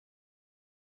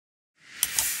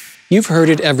You've heard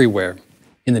it everywhere,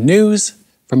 in the news,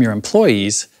 from your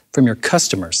employees, from your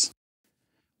customers.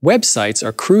 Websites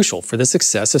are crucial for the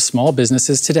success of small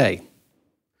businesses today.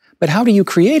 But how do you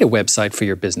create a website for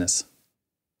your business?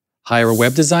 Hire a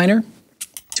web designer?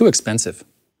 Too expensive.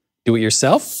 Do it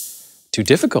yourself? Too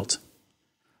difficult.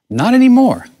 Not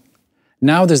anymore.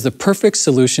 Now there's the perfect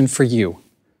solution for you.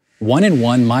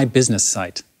 One-in-one MyBusiness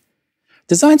site.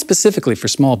 Designed specifically for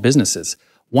small businesses,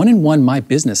 One-in-one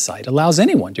MyBusiness site allows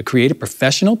anyone to create a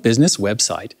professional business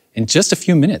website in just a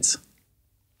few minutes.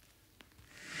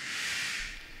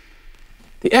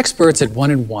 The experts at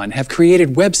One-in-one have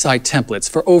created website templates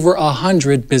for over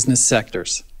 100 business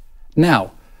sectors.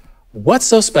 Now, what's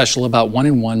so special about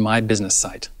One-in-one MyBusiness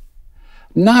site?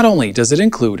 Not only does it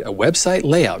include a website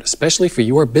layout especially for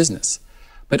your business,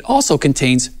 but also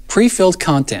contains pre-filled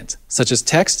content such as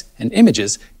text and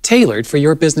images tailored for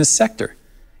your business sector.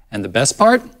 And the best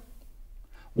part?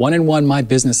 One-in-one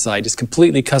MyBusiness site is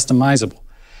completely customizable.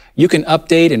 You can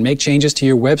update and make changes to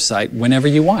your website whenever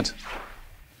you want.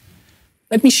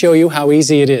 Let me show you how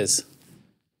easy it is.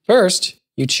 First,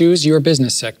 you choose your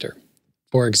business sector.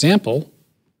 For example,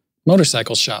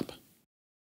 motorcycle shop.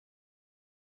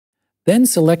 Then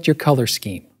select your color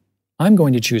scheme. I'm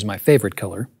going to choose my favorite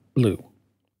color, blue.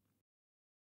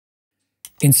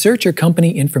 Insert your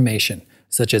company information,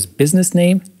 such as business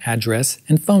name, address,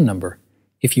 and phone number.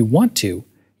 If you want to,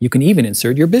 you can even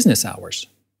insert your business hours.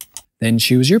 Then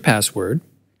choose your password,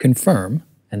 confirm,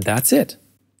 and that's it.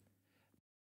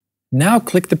 Now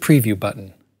click the preview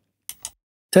button.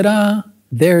 Ta-da!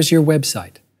 There's your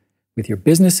website, with your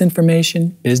business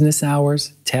information, business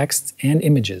hours, texts, and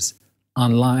images,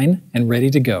 online and ready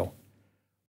to go.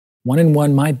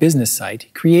 One-in-one MyBusiness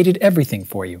site created everything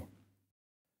for you.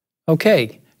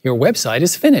 Okay, your website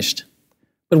is finished.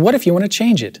 But what if you want to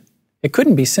change it? It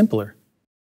couldn't be simpler.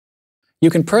 You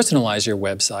can personalize your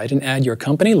website and add your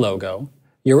company logo,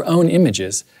 your own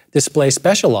images, display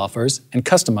special offers, and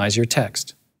customize your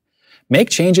text. Make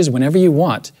changes whenever you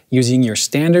want using your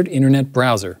standard internet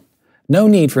browser. No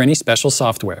need for any special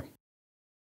software.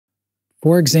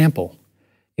 For example,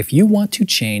 if you want to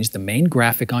change the main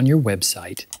graphic on your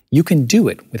website, you can do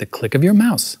it with a click of your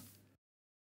mouse.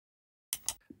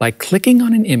 By clicking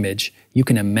on an image, you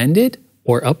can amend it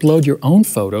or upload your own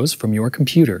photos from your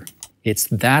computer. It's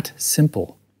that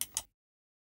simple.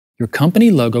 Your company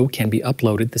logo can be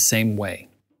uploaded the same way.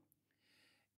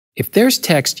 If there's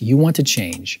text you want to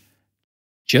change,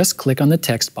 just click on the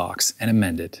text box and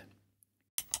amend it.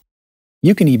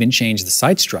 You can even change the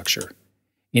site structure.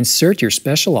 Insert your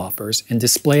special offers and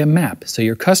display a map so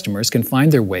your customers can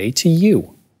find their way to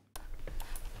you.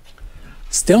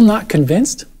 Still not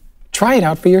convinced? Try it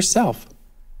out for yourself.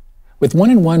 With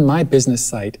One-in-one MyBusiness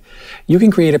site, you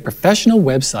can create a professional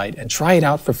website and try it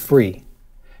out for free.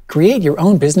 Create your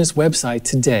own business website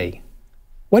today.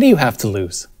 What do you have to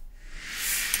lose?